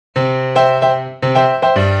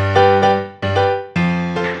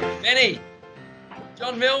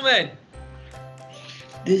on, Millman?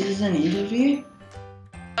 This is an interview?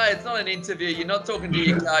 No, it's not an interview. You're not talking to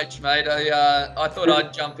your coach, mate. I thought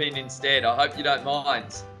I'd jump in instead. I hope you don't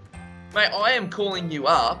mind. Mate, I am calling you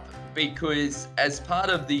up because as part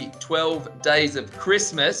of the 12 days of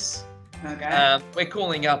Christmas, we're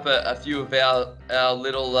calling up a few of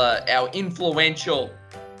our influential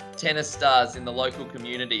tennis stars in the local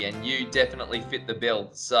community, and you definitely fit the bill.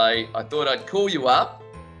 So I thought I'd call you up,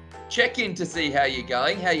 check in to see how you're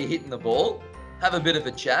going, how you're hitting the ball, have a bit of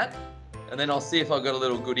a chat, and then I'll see if I've got a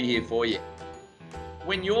little goodie here for you.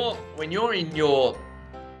 When you're in your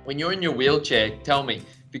wheelchair, tell me,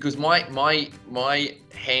 because my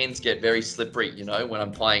hands get very slippery, you know, when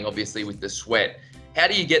I'm playing, obviously with the sweat. How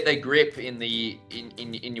do you get the grip in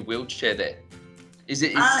your wheelchair there? Is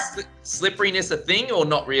slipperiness a thing or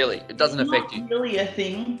not really? It doesn't affect you? Not really a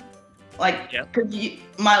thing. Like,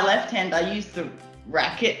 my left hand, I use the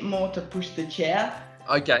racket more to push the chair.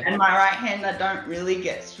 Okay. And my right hand, I don't really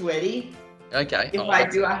get sweaty. Okay. If I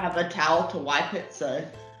do, I have a towel to wipe it, so.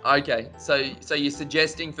 Okay. So you're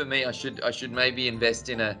suggesting for me I should maybe invest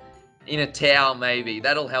in a towel maybe.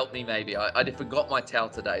 That'll help me maybe. I forgot my towel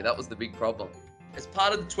today. That was the big problem. As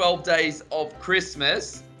part of the 12 days of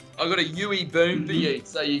Christmas, I got a UE boom for you,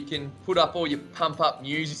 so you can put up all your pump up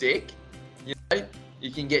music. You know,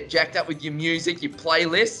 you can get jacked up with your music, your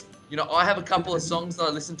playlist. You know, I have a couple of songs that I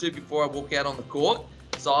listen to before I walk out on the court,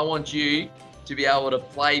 so I want you to be able to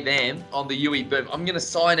play them on the UE boom. I'm going to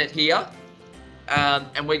sign it here,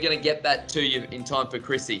 and we're going to get that to you in time for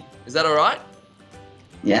Chrissy. Is that all right?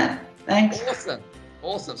 Yeah, thanks.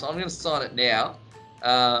 Awesome. So I'm going to sign it now.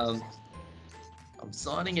 I'm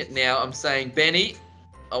signing it now. I'm saying, Benny,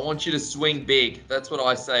 I want you to swing big. That's what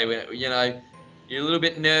I say. When, you know, you're a little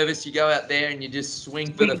bit nervous, you go out there and you just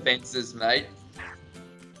swing for the fences, mate.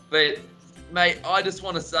 But, mate, I just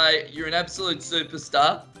want to say you're an absolute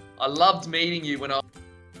superstar. I loved meeting you when I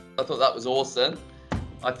thought that was awesome.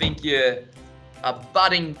 I think you're a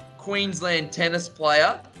budding Queensland tennis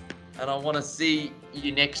player, and I want to see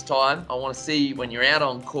you next time. I want to see you when you're out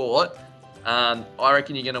on court. I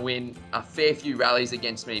reckon you're going to win a fair few rallies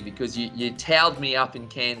against me because you towed me up in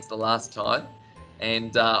Cairns the last time,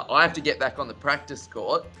 and I have to get back on the practice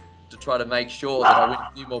court to try to make sure that I win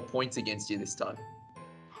a few more points against you this time.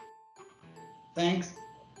 Thanks.